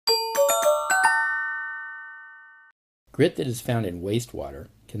Grit that is found in wastewater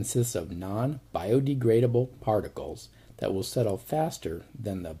consists of non-biodegradable particles that will settle faster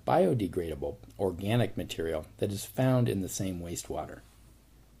than the biodegradable organic material that is found in the same wastewater.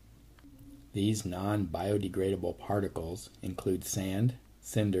 These non-biodegradable particles include sand,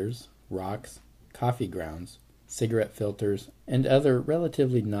 cinders, rocks, coffee grounds, cigarette filters, and other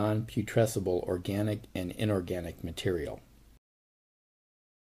relatively non-putrescible organic and inorganic material.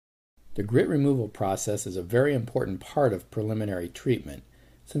 The grit removal process is a very important part of preliminary treatment,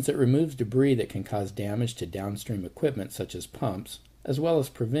 since it removes debris that can cause damage to downstream equipment such as pumps, as well as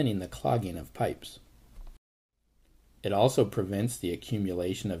preventing the clogging of pipes. It also prevents the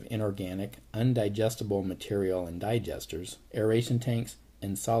accumulation of inorganic, undigestible material in digesters, aeration tanks,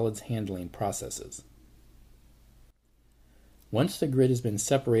 and solids handling processes. Once the grit has been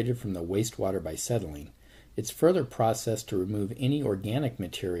separated from the wastewater by settling, it's further processed to remove any organic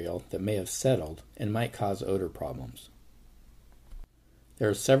material that may have settled and might cause odor problems. There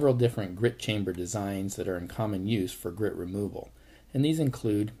are several different grit chamber designs that are in common use for grit removal, and these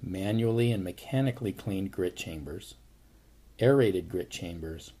include manually and mechanically cleaned grit chambers, aerated grit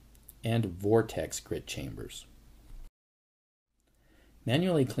chambers, and vortex grit chambers.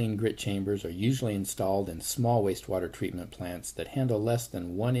 Manually cleaned grit chambers are usually installed in small wastewater treatment plants that handle less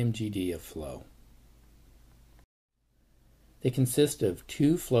than 1 mgd of flow. They consist of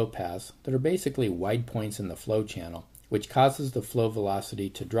 2 flow paths that are basically wide points in the flow channel, which causes the flow velocity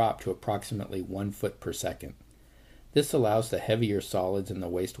to drop to approximately 1 foot per second. This allows the heavier solids in the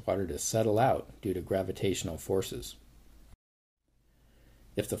wastewater to settle out due to gravitational forces.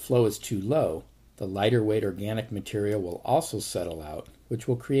 If the flow is too low, the lighter weight organic material will also settle out, which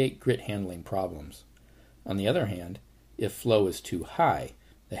will create grit handling problems. On the other hand, if flow is too high,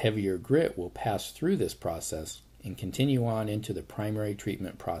 the heavier grit will pass through this process and continue on into the primary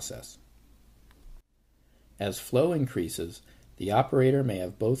treatment process. As flow increases, the operator may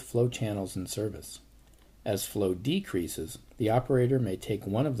have both flow channels in service. As flow decreases, the operator may take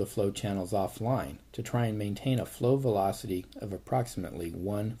one of the flow channels offline to try and maintain a flow velocity of approximately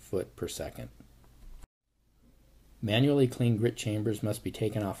 1 foot per second. Manually cleaned grit chambers must be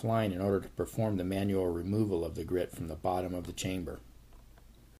taken offline in order to perform the manual removal of the grit from the bottom of the chamber.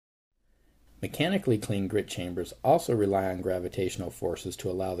 Mechanically cleaned grit chambers also rely on gravitational forces to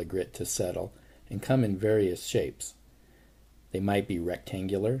allow the grit to settle and come in various shapes. They might be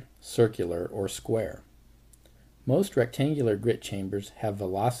rectangular, circular, or square. Most rectangular grit chambers have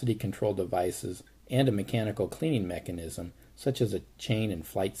velocity control devices and a mechanical cleaning mechanism, such as a chain and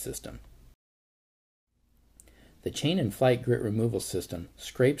flight system. The chain and flight grit removal system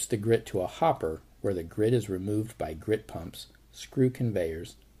scrapes the grit to a hopper where the grit is removed by grit pumps, screw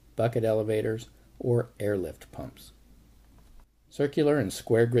conveyors, bucket elevators, or airlift pumps. Circular and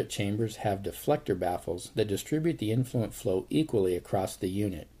square grit chambers have deflector baffles that distribute the influent flow equally across the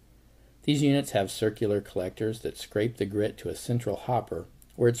unit. These units have circular collectors that scrape the grit to a central hopper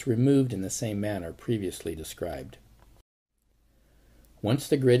where it's removed in the same manner previously described. Once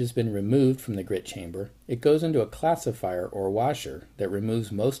the grit has been removed from the grit chamber, it goes into a classifier or washer that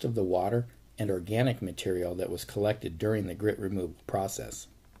removes most of the water and organic material that was collected during the grit removal process.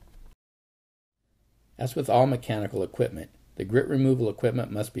 As with all mechanical equipment, the grit removal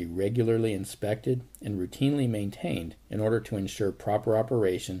equipment must be regularly inspected and routinely maintained in order to ensure proper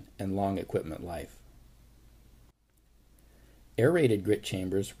operation and long equipment life. Aerated grit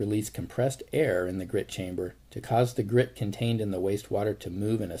chambers release compressed air in the grit chamber to cause the grit contained in the wastewater to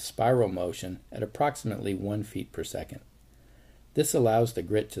move in a spiral motion at approximately 1 foot per second. This allows the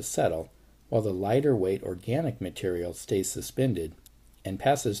grit to settle while the lighter weight organic material stays suspended and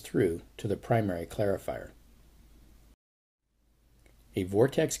passes through to the primary clarifier. A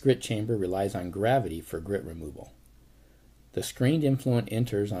vortex grit chamber relies on gravity for grit removal. The screened influent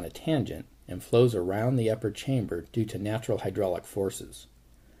enters on a tangent and flows around the upper chamber due to natural hydraulic forces.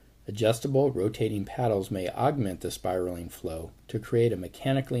 Adjustable rotating paddles may augment the spiraling flow to create a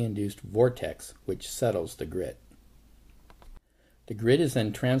mechanically induced vortex which settles the grit. The grit is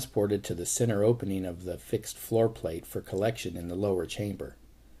then transported to the center opening of the fixed floor plate for collection in the lower chamber.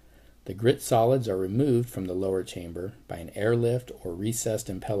 The grit solids are removed from the lower chamber by an airlift or recessed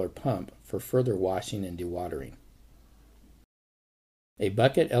impeller pump for further washing and dewatering. A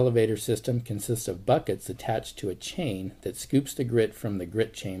bucket elevator system consists of buckets attached to a chain that scoops the grit from the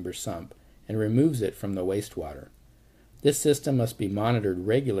grit chamber sump and removes it from the wastewater. This system must be monitored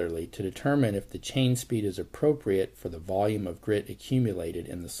regularly to determine if the chain speed is appropriate for the volume of grit accumulated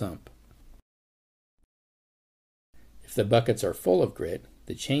in the sump. If the buckets are full of grit,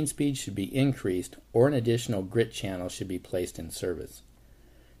 the chain speed should be increased or an additional grit channel should be placed in service.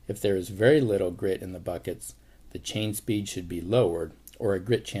 If there is very little grit in the buckets, The chain speed should be lowered, or a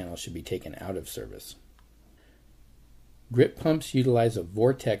grit channel should be taken out of service. Grit pumps utilize a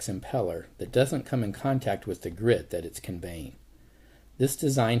Vortex impeller that doesn't come in contact with the grit that it's conveying. This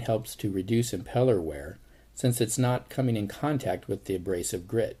design helps to reduce impeller wear since it's not coming in contact with the abrasive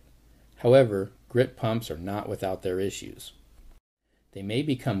grit. However, grit pumps are not without their issues. They may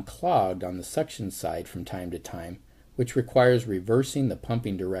become clogged on the suction side from time to time, which requires reversing the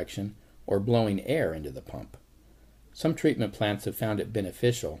pumping direction or blowing air into the pump. Some treatment plants have found it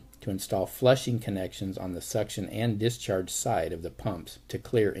beneficial to install flushing connections on the suction and discharge side of the pumps to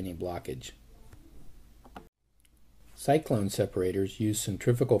clear any blockage. Cyclone separators use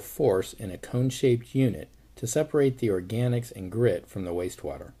centrifugal force in a cone-shaped unit to separate the organics and grit from the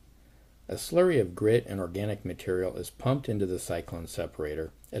wastewater. A slurry of grit and organic material is pumped into the Cyclone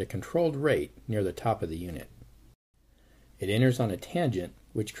separator at a controlled rate near the top of the unit. It enters on a tangent,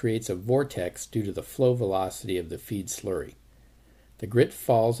 which creates a vortex due to the flow velocity of the feed slurry. The grit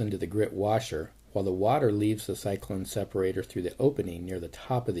falls into the grit washer, while the water leaves the Cyclone separator through the opening near the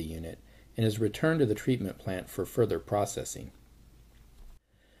top of the unit and is returned to the treatment plant for further processing.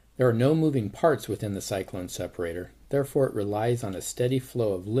 There are no moving parts within the Cyclone separator, therefore it relies on a steady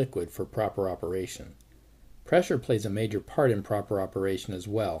flow of liquid for proper operation. Pressure plays a major part in proper operation as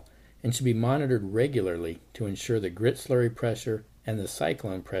well, and should be monitored regularly to ensure the grit slurry pressure and the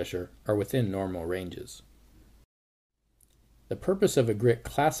Cyclone pressure are within normal ranges. The purpose of a grit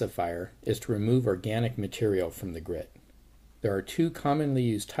classifier is to remove organic material from the grit. There are two commonly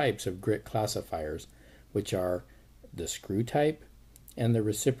used types of grit classifiers, which are the screw type and the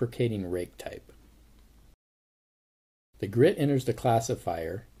reciprocating rake type. The grit enters the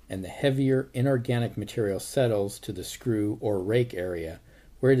classifier, and the heavier inorganic material settles to the screw or rake area,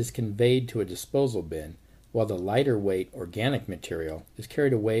 where it is conveyed to a disposal bin, while the lighter weight organic material is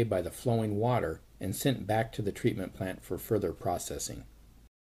carried away by the flowing water and sent back to the treatment plant for further processing.